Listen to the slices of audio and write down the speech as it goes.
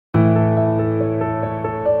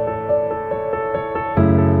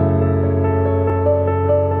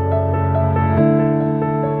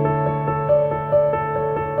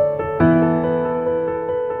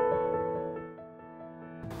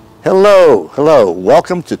Hello.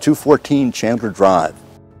 Welcome to 214 Chandler Drive.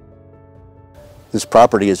 This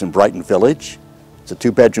property is in Brighton Village. It's a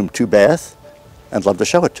 2-bedroom, 2-bath. I'd love to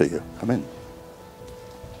show it to you. Come in.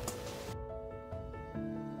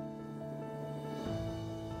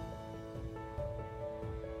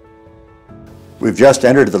 We've just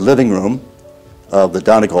entered the living room of the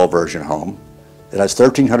Donegal version home. It has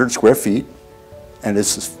 1,300 square feet, and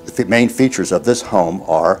the main features of this home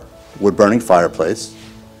are wood-burning fireplace,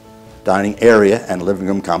 dining area and living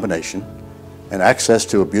room combination, and access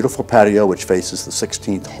to a beautiful patio which faces the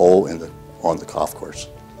 16th hole on the golf course.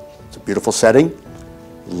 It's a beautiful setting,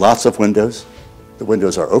 lots of windows. The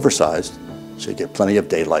windows are oversized, so you get plenty of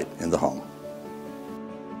daylight in the home.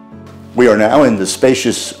 We are now in the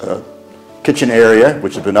spacious kitchen area,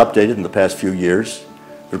 which has been updated in the past few years.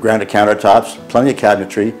 With granite countertops, plenty of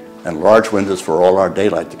cabinetry, and large windows for all our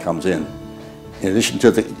daylight that comes in. In addition to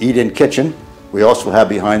the eat-in kitchen, we also have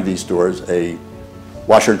behind these doors a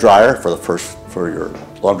washer and dryer for your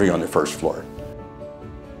laundry on the first floor.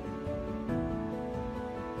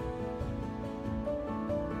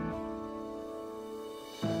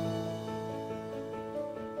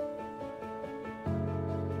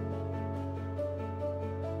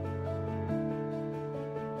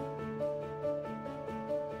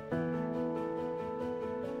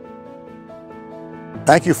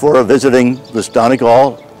 Thank you for visiting this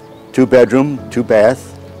Donegal 2-bedroom,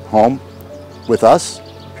 2-bath home with us,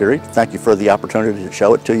 period. Thank you for the opportunity to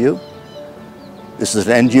show it to you. This is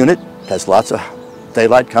an end unit, has lots of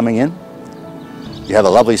daylight coming in. You have a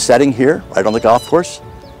lovely setting here, right on the golf course.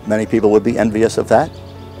 Many people would be envious of that.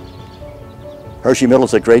 Hersheys Mill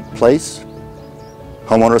is a great place.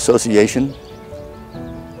 Homeowner association,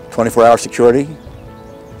 24-hour security,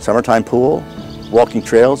 summertime pool, walking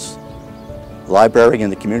trails, library in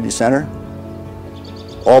the community center.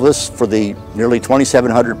 All this for the nearly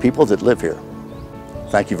 2,700 people that live here.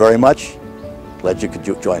 Thank you very much. Glad you could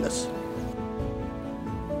join us.